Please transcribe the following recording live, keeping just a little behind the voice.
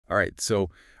All right, so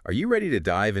are you ready to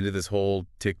dive into this whole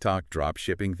TikTok drop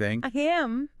shipping thing? I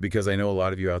am. Because I know a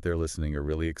lot of you out there listening are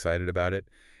really excited about it.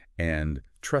 And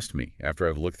trust me, after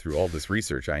I've looked through all this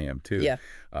research, I am too. Yeah.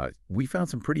 We found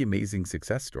some pretty amazing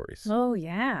success stories. Oh,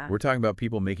 yeah. We're talking about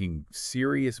people making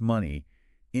serious money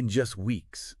in just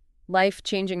weeks.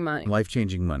 Life-changing money.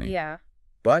 Life-changing money. Yeah.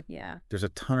 But Yeah. there's a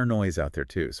ton of noise out there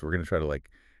too. So we're going to try to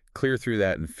clear through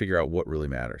that and figure out what really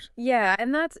matters. Yeah,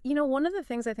 and that's, one of the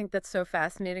things I think that's so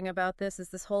fascinating about this is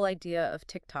this whole idea of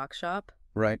TikTok Shop,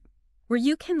 Right. where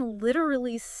you can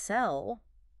literally sell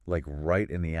Like right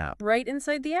in the app. right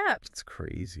inside the app. It's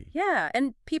crazy. Yeah,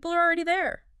 and people are already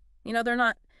there. They're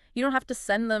not, you don't have to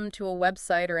send them to a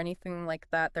website or anything like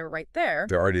that. They're right there.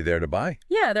 They're already there to buy.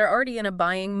 Yeah, they're already in a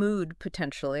buying mood,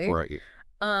 potentially. Right.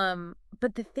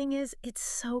 But the thing is, it's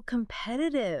so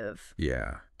competitive.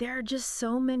 Yeah. There are just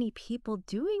so many people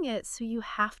doing it, so you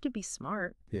have to be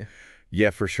smart. Yeah. Yeah,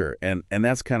 for sure. And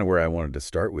that's kind of where I wanted to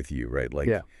start with you, right?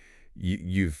 Yeah.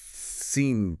 You've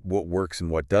seen what works and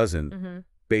what doesn't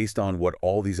based on what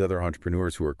all these other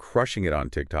entrepreneurs who are crushing it on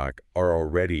TikTok are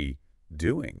already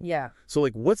doing. Yeah. So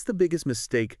what's the biggest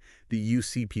mistake that you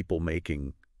see people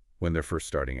making when they're first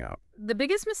starting out? The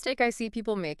biggest mistake I see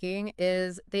people making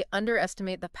is they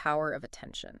underestimate the power of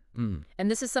attention. And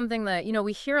this is something that,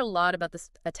 we hear a lot about this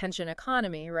attention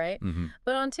economy, right?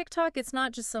 But on TikTok, it's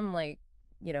not just some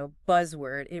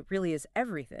buzzword. It really is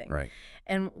everything. Right.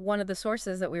 And one of the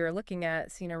sources that we were looking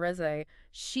at, Sina Reza,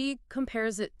 she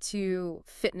compares it to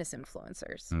fitness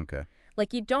influencers. Okay.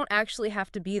 You don't actually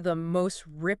have to be the most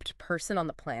ripped person on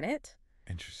the planet.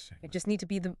 Interesting. You just need to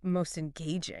be the most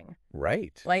engaging.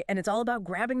 Right. And it's all about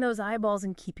grabbing those eyeballs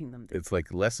and keeping them there. It's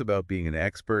less about being an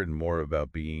expert and more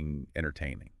about being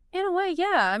entertaining. In a way,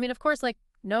 yeah. I mean, of course,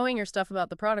 knowing your stuff about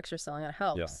the products you're selling, it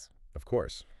helps. Yeah, of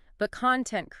course. But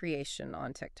content creation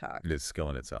on TikTok, It is skill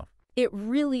in itself. it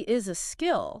really is a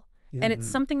skill. And it's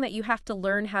something that you have to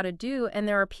learn how to do. And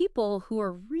there are people who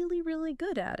are really, really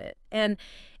good at it. And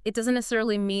it doesn't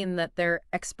necessarily mean that they're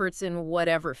experts in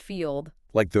whatever field.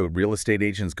 Like the real estate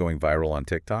agents going viral on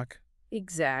TikTok?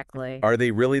 Exactly. Are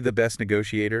they really the best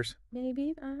negotiators?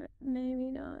 Maybe not,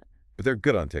 maybe not. But they're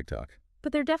good on TikTok.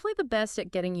 But they're definitely the best at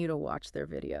getting you to watch their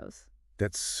videos.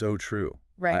 That's so true.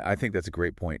 Right. I think that's a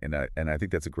great point, and I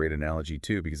think that's a great analogy,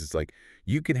 too, because it's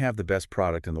you can have the best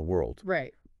product in the world,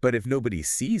 Right. but if nobody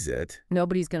sees it,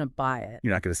 Nobody's going to buy it.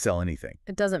 you're not going to sell anything.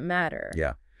 It doesn't matter.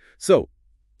 Yeah. So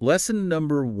lesson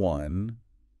number 1,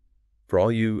 for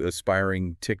all you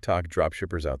aspiring TikTok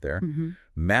dropshippers out there,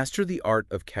 master the art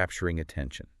of capturing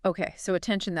attention. Okay, so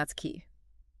attention, that's key.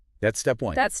 That's step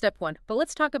 1. That's step 1. But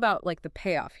let's talk about the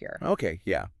payoff here. Okay,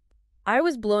 yeah. I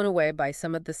was blown away by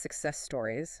some of the success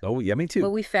stories. Oh, yeah, me too.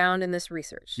 What we found in this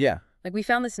research. Yeah. We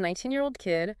found this 19-year-old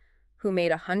kid who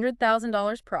made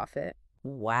 $100,000 profit.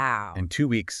 Wow. In 2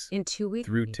 weeks. In 2 weeks.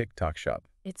 Through TikTok Shop.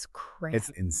 It's crazy. It's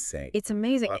insane. It's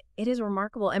amazing. It is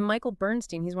remarkable. And Michael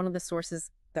Bernstein, he's one of the sources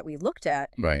that we looked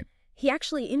at. Right. He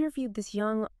actually interviewed this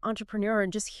young entrepreneur,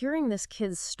 and just hearing this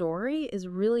kid's story is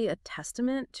really a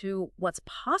testament to what's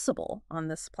possible on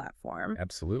this platform.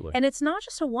 Absolutely. And it's not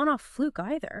just a one-off fluke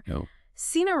either. No.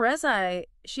 Sina Reza,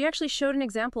 she actually showed an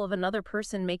example of another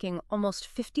person making almost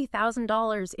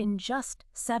 $50,000 in just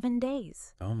 7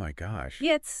 days. Oh my gosh.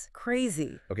 Yeah, it's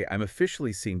crazy. Okay, I'm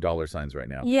officially seeing dollar signs right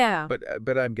now. Yeah.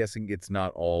 But I'm guessing it's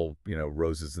not all,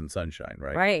 roses and sunshine,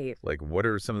 right? Right. What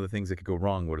are some of the things that could go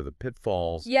wrong? What are the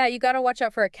pitfalls? Yeah, you got to watch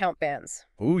out for account bans.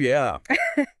 Oh, yeah.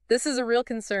 This is a real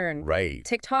concern. Right.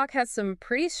 TikTok has some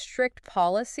pretty strict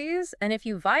policies, and if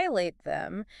you violate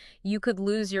them, you could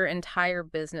lose your entire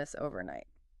business overnight.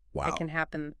 Wow. It can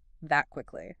happen that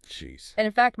quickly. Jeez. And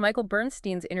in fact, Michael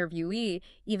Bernstein's interviewee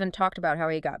even talked about how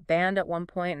he got banned at one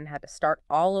point and had to start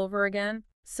all over again.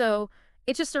 So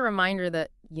it's just a reminder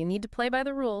that you need to play by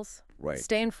the rules. Right.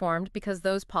 Stay informed, because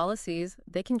those policies,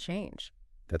 they can change.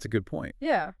 That's a good point.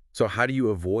 Yeah. So how do you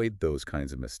avoid those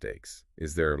kinds of mistakes?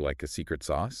 Is there a secret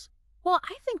sauce? Well,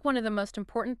 I think one of the most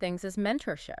important things is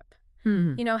mentorship.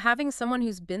 Having someone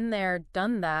who's been there,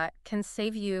 done that, can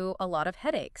save you a lot of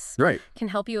headaches. Right. Can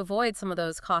help you avoid some of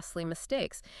those costly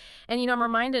mistakes. And, I'm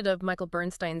reminded of Michael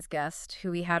Bernstein's guest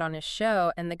who he had on his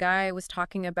show, and the guy was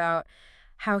talking about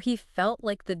how he felt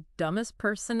like the dumbest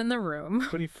person in the room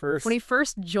When when he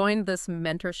first joined this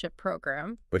mentorship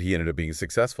program. But he ended up being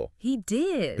successful He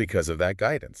did. because of that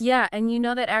guidance. Yeah, and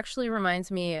that actually reminds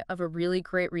me of a really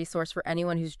great resource for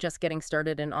anyone who's just getting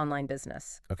started in online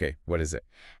business. Okay, what is it?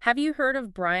 Have you heard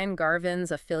of Brian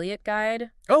Garvin's affiliate guide?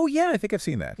 Oh, yeah, I think I've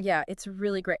seen that. Yeah, it's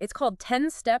really great. It's called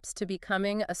 10 Steps to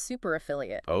Becoming a Super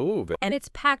Affiliate. Oh, And it's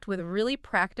packed with really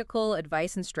practical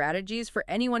advice and strategies for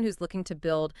anyone who's looking to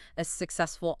build a successful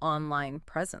successful online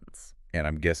presence. And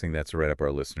I'm guessing that's right up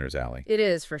our listeners' alley. It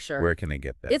is, for sure. Where can they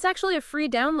get that? It's actually a free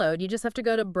download. You just have to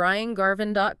go to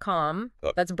briangarvin.com.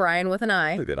 Oh. That's Brian with an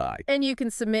I. Look at I. And you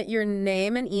can submit your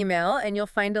name and email, and you'll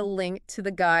find a link to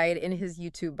the guide in his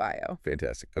YouTube bio.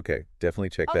 Fantastic. Okay, definitely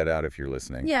check that out if you're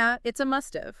listening. Yeah, it's a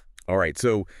must-have. All right,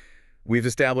 so we've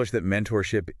established that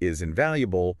mentorship is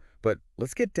invaluable, but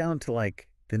let's get down to, like,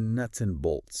 the nuts and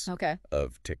bolts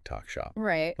of TikTok Shop.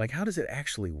 Right. Like, how does it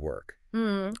actually work?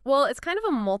 Well, it's kind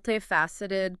of a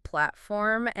multifaceted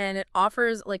platform, and it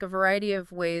offers like a variety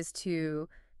of ways to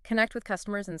connect with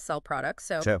customers and sell products.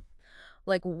 So,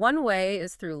 like, one way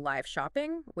is through live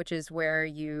shopping, which is where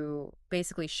you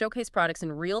basically showcase products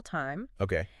in real time.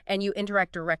 Okay. And you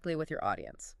interact directly with your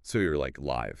audience. So you're like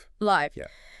live. Live. Yeah.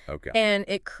 Okay. And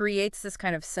it creates this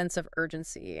kind of sense of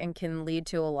urgency and can lead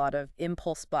to a lot of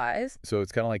impulse buys. So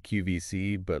it's kind of like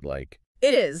QVC, but like...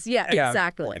 It is. Yeah,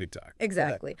 exactly. TikTok.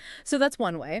 Exactly. So that's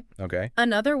one way. Okay.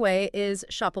 Another way is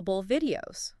shoppable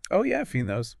videos. Oh, yeah, I've seen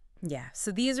those. Yeah.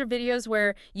 So these are videos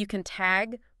where you can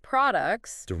tag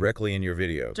products directly in your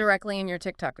videos. Directly in your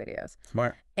TikTok videos.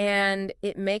 Smart. And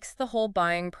it makes the whole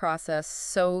buying process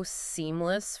so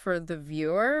seamless for the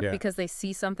viewer because they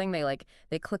see something,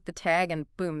 they click the tag and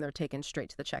boom, they're taken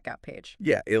straight to the checkout page.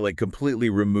 Yeah, it like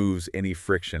completely removes any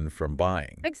friction from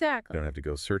buying. Exactly. You don't have to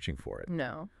go searching for it.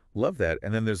 No. Love that.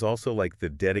 And then there's also like the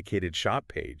dedicated shop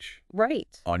page.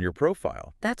 Right. On your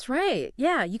profile. That's right.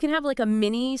 Yeah. You can have like a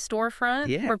mini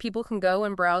storefront where people can go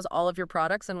and browse all of your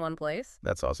products in one place.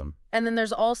 That's awesome. And then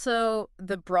there's also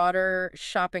the broader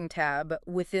shopping tab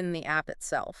within the app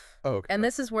itself. Oh, okay. And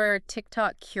this is where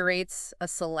TikTok curates a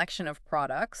selection of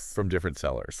products. From different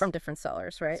sellers. From different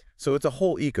sellers, right? So it's a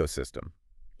whole ecosystem.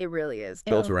 It really is.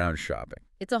 Built around shopping.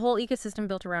 It's a whole ecosystem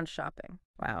built around shopping.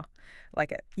 Wow.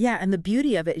 Like it. Yeah, and the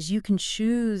beauty of it is you can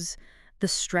choose the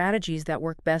strategies that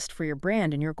work best for your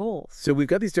brand and your goals. So we've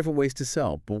got these different ways to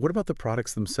sell, but what about the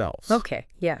products themselves? Okay,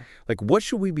 yeah. Like, what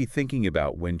should we be thinking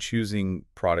about when choosing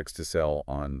products to sell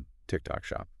on TikTok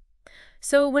Shop?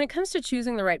 So when it comes to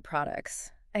choosing the right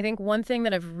products, I think one thing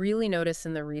that I've really noticed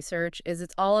in the research is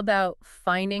it's all about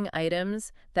finding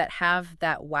items that have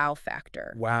that wow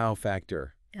factor. Wow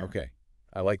factor. Yeah. Okay.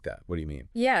 I like that. What do you mean?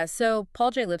 Yeah, so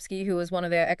Paul J. Lipsky, who was one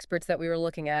of the experts that we were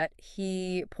looking at,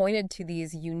 he pointed to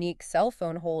these unique cell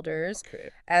phone holders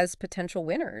as potential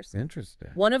winners. Interesting.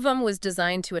 One of them was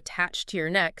designed to attach to your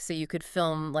neck so you could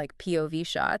film like POV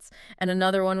shots, and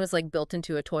another one was like built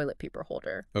into a toilet paper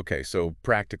holder. Okay, so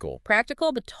practical.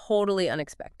 Practical, but totally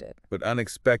unexpected. But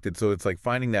unexpected, so it's like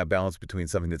finding that balance between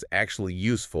something that's actually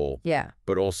useful,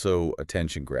 but also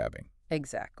attention grabbing.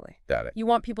 Exactly. Got it. You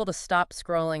want people to stop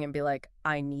scrolling and be like,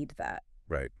 I need that.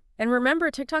 Right. And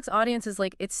remember, TikTok's audience is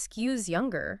like, it skews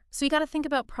younger. So you got to think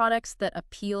about products that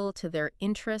appeal to their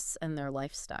interests and their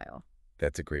lifestyle.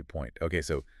 That's a great point. Okay,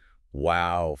 so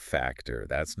wow factor.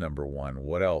 That's number one.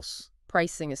 What else?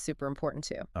 Pricing is super important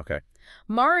too. Okay.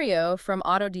 Mario from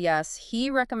AutoDS, he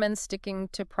recommends sticking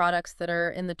to products that are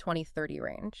in the 20-30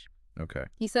 range. Okay.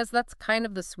 He says that's kind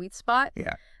of the sweet spot.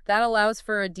 Yeah. That allows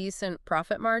for a decent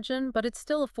profit margin, but it's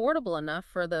still affordable enough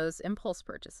for those impulse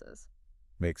purchases.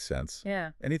 Makes sense.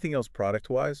 Yeah. Anything else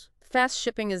product-wise? Fast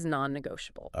shipping is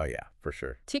non-negotiable. Oh, yeah, for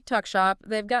sure. TikTok Shop,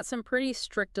 they've got some pretty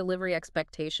strict delivery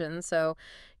expectations, so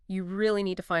you really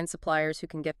need to find suppliers who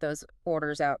can get those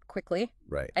orders out quickly.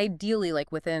 Right. Ideally,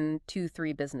 like within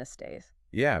 2-3 business days.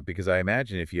 Yeah, because I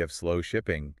imagine if you have slow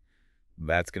shipping,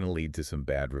 that's going to lead to some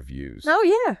bad reviews. Oh,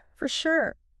 yeah, for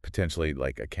sure. Potentially,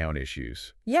 like, account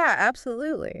issues. Yeah,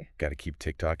 absolutely. Got to keep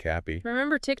TikTok happy.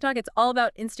 Remember, TikTok, it's all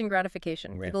about instant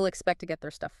gratification. Yeah. People expect to get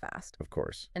their stuff fast. Of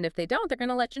course. And if they don't, they're going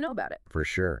to let you know about it. For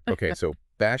sure. Okay, so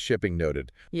fast shipping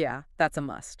noted. Yeah, that's a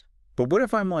must. But what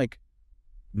if I'm, like,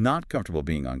 not comfortable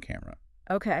being on camera?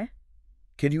 Okay.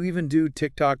 Can you even do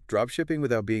TikTok dropshipping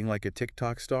without being, like, a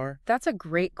TikTok star? That's a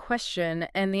great question,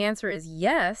 and the answer is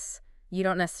yes. You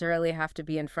don't necessarily have to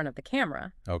be in front of the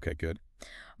camera. Okay, good.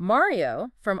 Mario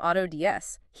from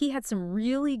AutoDS, he had some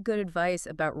really good advice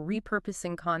about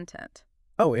repurposing content.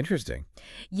 Oh, interesting.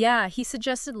 Yeah, he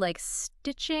suggested like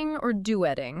stitching or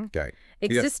duetting Okay.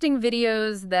 existing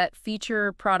videos that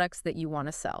feature products that you want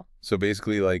to sell. So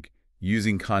basically, like,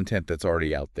 using content that's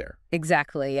already out there.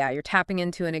 Exactly, yeah. You're tapping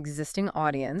into an existing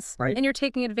audience, Right. And you're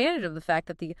taking advantage of the fact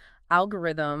that the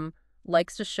algorithm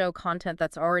likes to show content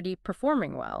that's already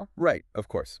performing well. Right, of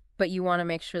course. But you want to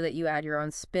make sure that you add your own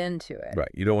spin to it.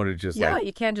 Right. You don't want to just,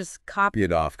 You can't just copy.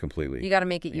 it off completely. You got to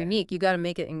make it unique. You got to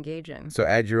make it engaging. So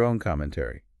add your own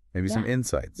commentary, maybe some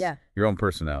insights, your own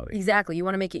personality. Exactly. You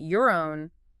want to make it your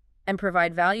own and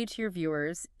provide value to your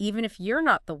viewers, even if you're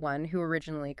not the one who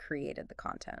originally created the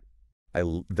content.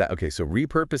 Okay, so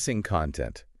repurposing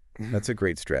content. That's a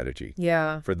great strategy.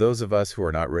 Yeah. For those of us who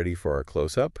are not ready for our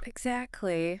close-up.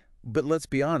 Exactly. But let's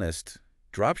be honest,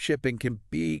 drop shipping can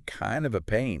be kind of a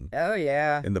pain Oh,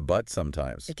 yeah. in the butt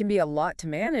sometimes. It can be a lot to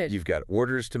manage. You've got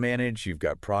orders to manage, you've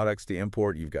got products to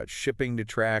import, you've got shipping to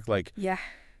track. Yeah.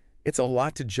 It's a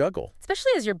lot to juggle.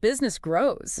 Especially as your business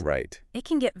grows. Right. It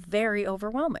can get very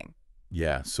overwhelming.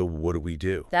 Yeah, so what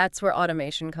do? That's where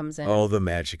automation comes in. Oh, the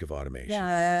magic of automation.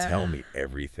 Yeah. Tell me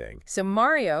everything. So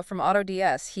Mario from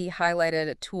AutoDS, he highlighted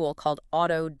a tool called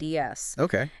AutoDS.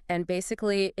 Okay. And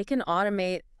basically, it can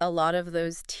automate a lot of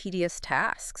those tedious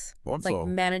tasks. Like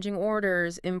managing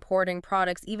orders, importing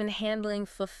products, even handling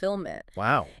fulfillment.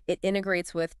 Wow. It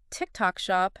integrates with TikTok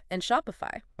Shop and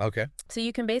Shopify. Okay. So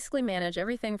you can basically manage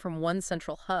everything from one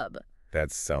central hub. That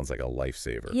sounds like a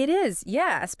lifesaver. It is,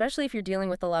 yeah, especially if you're dealing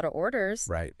with a lot of orders.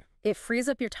 Right. It frees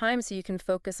up your time so you can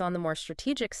focus on the more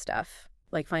strategic stuff,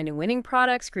 like finding winning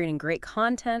products, creating great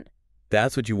content.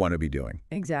 That's what you want to be doing.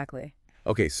 Exactly.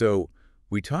 Okay, so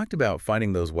we talked about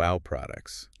finding those wow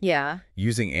products. Yeah.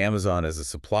 Using Amazon as a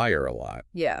supplier a lot.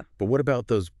 Yeah. But what about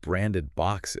those branded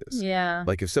boxes? Yeah.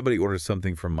 Like if somebody orders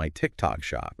something from my TikTok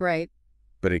shop, Right.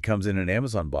 but it comes in an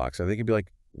Amazon box, I think it'd be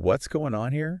like, what's going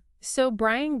on here? So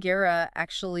Brian Guerra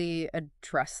actually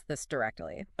addressed this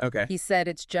directly. Okay. He said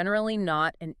it's generally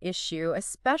not an issue,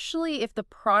 especially if the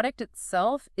product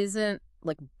itself isn't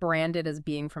like branded as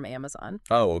being from Amazon.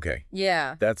 Oh, okay.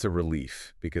 Yeah. That's a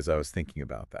relief because I was thinking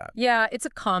about that. Yeah, it's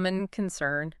a common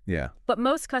concern. Yeah. But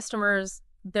most customers,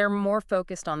 they're more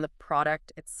focused on the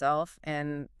product itself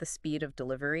and the speed of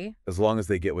delivery. As long as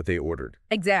they get what they ordered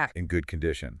Exactly. in good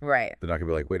condition. Right. They're not going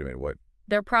to be like, wait a minute, what?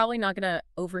 They're probably not going to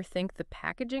overthink the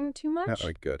packaging too much. Not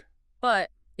like good. But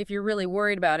if you're really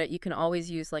worried about it, you can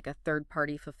always use like a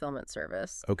third-party fulfillment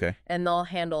service. Okay. And they'll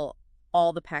handle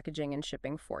all the packaging and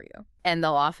shipping for you. And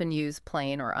they'll often use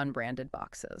plain or unbranded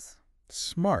boxes.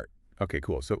 Smart. Okay,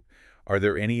 cool. So are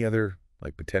there any other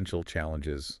like potential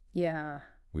challenges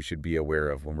we should be aware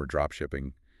of when we're drop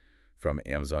shipping from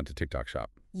Amazon to TikTok Shop?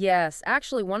 Yes.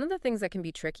 Actually, one of the things that can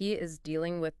be tricky is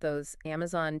dealing with those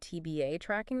Amazon TBA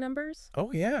tracking numbers. Oh,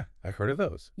 yeah. I've heard of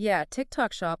those. Yeah,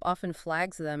 TikTok Shop often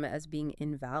flags them as being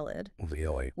invalid.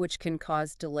 Really? Which can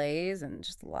cause delays and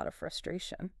just a lot of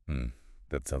frustration.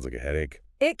 That sounds like a headache.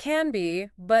 It can be,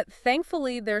 but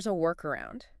thankfully there's a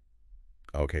workaround.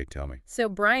 Okay, tell me. So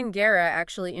Brian Guerra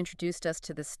actually introduced us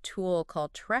to this tool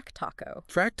called TrackTaco.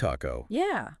 TrackTaco?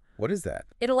 Yeah. What is that?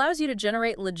 It allows you to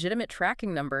generate legitimate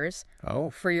tracking numbers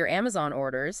for your Amazon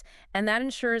orders, and that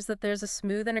ensures that there's a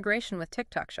smooth integration with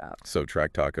TikTok Shop. So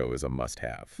TrackTaco is a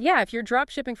must-have. Yeah, if you're drop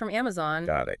shipping from Amazon,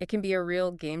 Got it. It can be a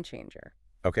real game changer.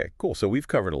 Okay, cool. So we've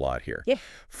covered a lot here. Yeah.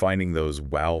 Finding those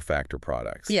wow factor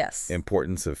products. Yes.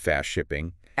 Importance of fast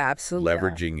shipping. Absolutely.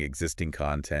 Leveraging existing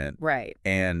content. Right.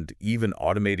 And even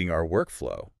automating our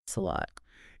workflow. It's a lot.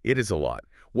 It is a lot.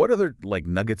 What other like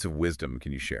nuggets of wisdom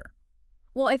can you share?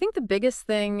 Well, I think the biggest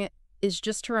thing is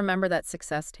just to remember that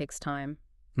success takes time.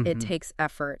 It takes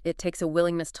effort. It takes a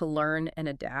willingness to learn and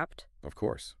adapt. Of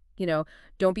course. You know,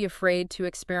 don't be afraid to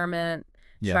experiment,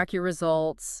 track your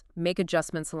results, make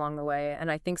adjustments along the way.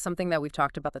 And I think something that we've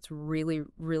talked about that's really,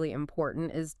 really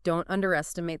important is don't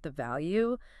underestimate the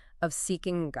value of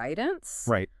seeking guidance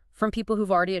from people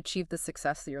who've already achieved the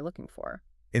success that you're looking for.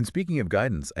 And speaking of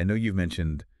guidance, I know you've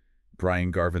mentioned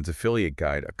Brian Garvin's affiliate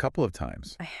guide a couple of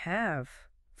times. I have.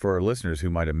 For our listeners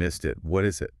who might have missed it, what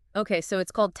is it? Okay, so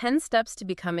it's called 10 Steps to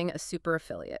Becoming a Super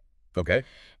Affiliate. Okay.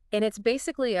 And it's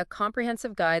basically a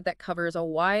comprehensive guide that covers a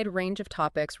wide range of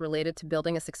topics related to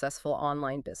building a successful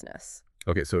online business.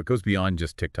 Okay, so it goes beyond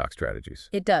just TikTok strategies.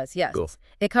 It does, yes. Cool.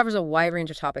 It covers a wide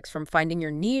range of topics from finding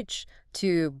your niche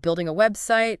to building a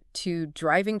website to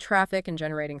driving traffic and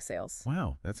generating sales.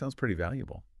 Wow, that sounds pretty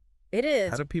valuable. It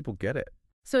is. How do people get it?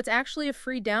 So it's actually a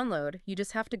free download. You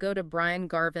just have to go to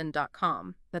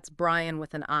briangarvin.com. That's Brian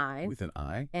with an I. With an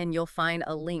I? And you'll find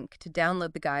a link to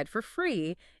download the guide for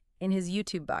free in his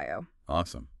YouTube bio.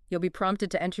 Awesome. You'll be prompted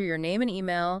to enter your name and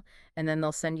email, and then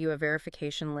they'll send you a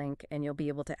verification link, and you'll be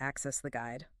able to access the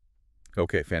guide.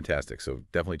 Okay, fantastic. So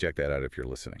definitely check that out if you're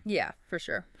listening. Yeah, for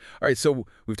sure. All right, so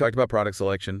we've talked about product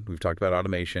selection. We've talked about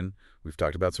automation. We've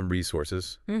talked about some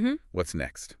resources. What's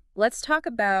next? Let's talk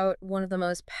about one of the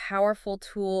most powerful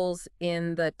tools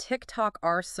in the TikTok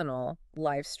arsenal,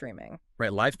 live streaming.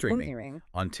 Right, live streaming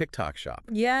on TikTok Shop.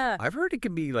 Yeah. I've heard it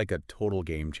can be like a total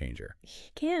game changer.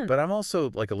 It can. But I'm also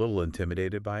like a little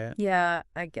intimidated by it. Yeah,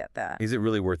 I get that. Is it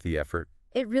really worth the effort?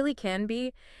 It really can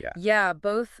be. Yeah. Yeah,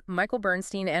 both Michael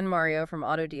Bernstein and Mario from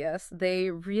AutoDS,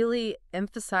 they really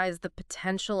emphasize the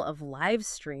potential of live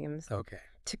streams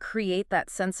to create that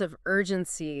sense of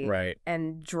urgency Right.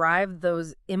 and drive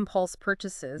those impulse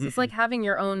purchases. It's like having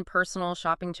your own personal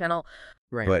shopping channel.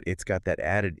 Right. But it's got that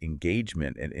added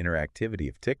engagement and interactivity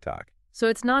of TikTok. So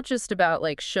it's not just about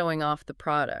like showing off the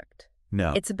product.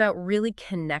 No. It's about really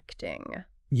connecting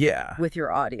Yeah. with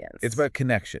your audience. It's about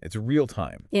connection. It's real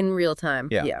time. in real time.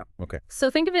 Yeah. Okay. So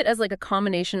think of it as like a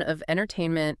combination of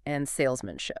entertainment and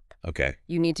salesmanship. Okay.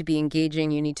 You need to be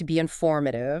engaging, you need to be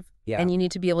informative, Yeah. and you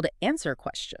need to be able to answer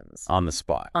questions On the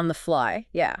spot. on the fly.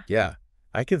 Yeah. Yeah.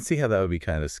 I can see how that would be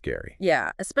kind of scary.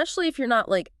 Yeah. Especially if you're not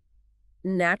like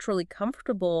naturally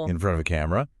comfortable In front of a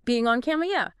camera? being on camera.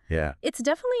 Yeah. Yeah. It's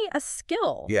definitely a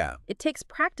skill. Yeah. It takes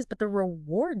practice, but the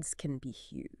rewards can be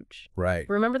huge. Right.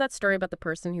 Remember that story about the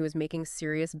person who was making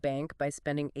serious bank by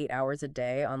spending 8 hours a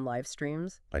day on live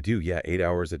streams? I do. Yeah. 8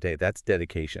 hours a day. That's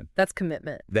dedication. That's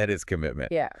commitment. That is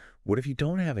commitment. Yeah. What if you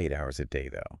don't have 8 hours a day,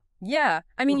 though? Yeah.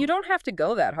 I mean, you don't have to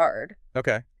go that hard.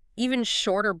 Okay. Even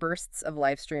shorter bursts of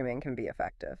live streaming can be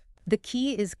effective. The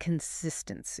key is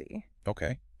consistency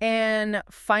Okay. and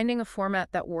finding a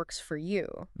format that works for you.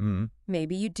 Mm-hmm.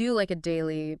 Maybe you do like a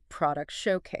daily product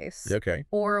showcase Okay.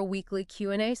 or a weekly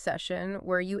Q&A session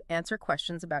where you answer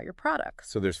questions about your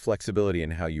products. So there's flexibility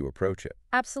in how you approach it.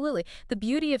 Absolutely. The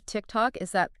beauty of TikTok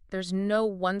is that there's no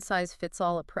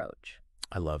one-size-fits-all approach.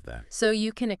 I love that. So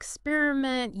you can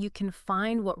experiment, you can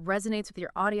find what resonates with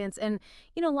your audience. And,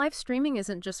 live streaming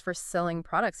isn't just for selling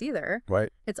products either. Right.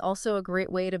 It's also a great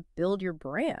way to build your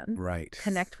brand, Right.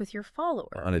 connect with your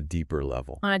follower. On a deeper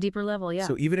level. On a deeper level, yeah.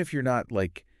 So even if you're not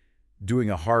like doing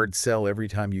a hard sell every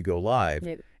time you go live,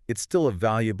 Yeah. it's still a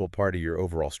valuable part of your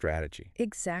overall strategy.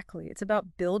 Exactly. It's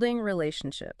about building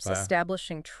relationships, Wow.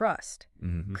 establishing trust,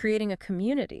 Mm-hmm. creating a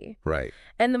community. Right.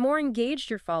 And the more engaged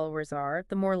your followers are,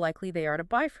 the more likely they are to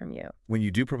buy from you. When you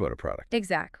do promote a product.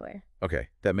 Exactly. Okay,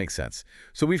 that makes sense.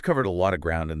 So we've covered a lot of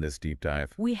ground in this deep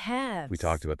dive. We have. We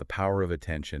talked about the power of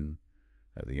attention,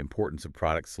 the importance of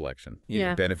product selection,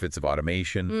 Yeah. benefits of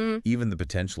automation, even the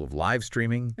potential of live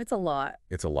streaming. It's a lot.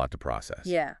 It's a lot to process.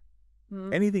 Yeah.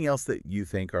 Mm. Anything else that you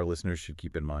think our listeners should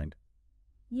keep in mind?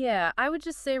 Yeah, I would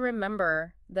just say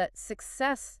remember that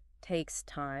success takes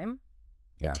time,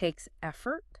 Yeah. it takes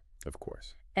effort, Of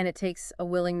course. and it takes a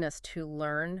willingness to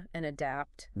learn and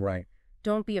adapt. Right.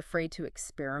 Don't be afraid to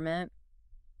experiment,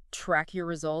 track your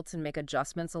results, and make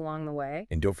adjustments along the way.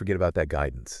 And don't forget about that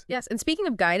guidance. Yes, and speaking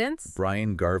of guidance,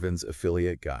 Brian Garvin's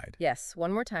affiliate guide. yes,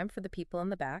 one more time for the people in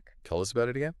the back. Tell us about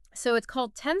it again. So it's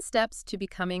called 10 Steps to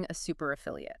Becoming a Super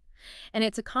Affiliate. And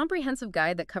it's a comprehensive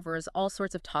guide that covers all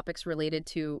sorts of topics related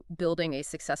to building a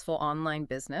successful online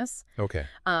business. Okay.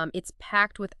 It's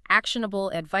packed with actionable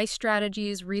advice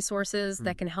strategies, resources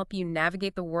that can help you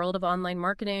navigate the world of online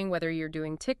marketing, whether you're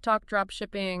doing TikTok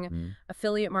dropshipping,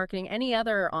 affiliate marketing, any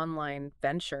other online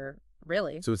venture,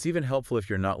 really. So it's even helpful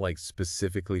if you're not like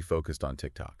specifically focused on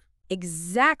TikTok.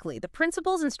 Exactly. The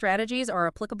principles and strategies are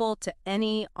applicable to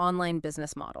any online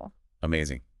business model.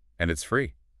 Amazing. And it's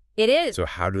free. It is. So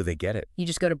how do they get it? You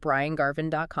just go to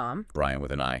briangarvin.com. Brian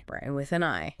with an I. Brian with an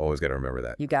I. Always got to remember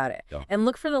that. You got it. Yeah. And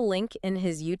look for the link in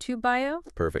his YouTube bio.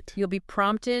 Perfect. You'll be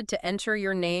prompted to enter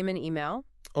your name and email,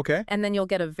 Okay. and then you'll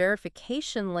get a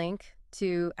verification link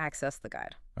to access the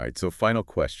guide. All right. So final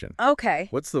question. Okay.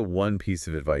 What's the one piece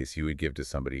of advice you would give to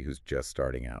somebody who's just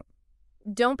starting out?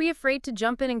 Don't be afraid to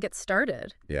jump in and get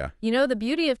started. Yeah. The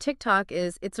beauty of TikTok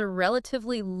is it's a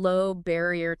relatively low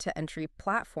barrier to entry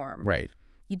platform. Right.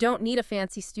 You don't need a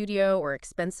fancy studio or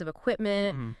expensive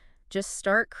equipment. Just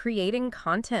start creating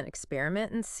content,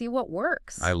 experiment, and see what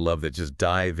works. I love that. Just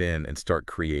dive in and start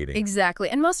creating. Exactly.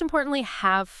 And most importantly,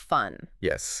 have fun.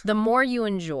 Yes. The more you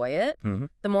enjoy it, Mhm.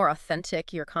 the more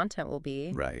authentic your content will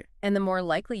be, Right. and the more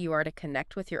likely you are to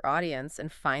connect with your audience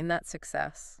and find that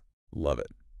success. Love it.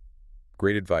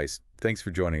 Great advice. Thanks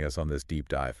for joining us on this deep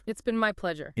dive It's been my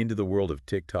pleasure. into the world of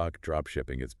TikTok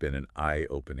dropshipping. It's been an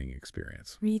eye-opening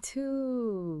experience. Me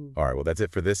too. All right. Well, that's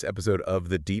it for this episode of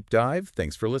The Deep Dive.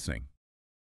 Thanks for listening.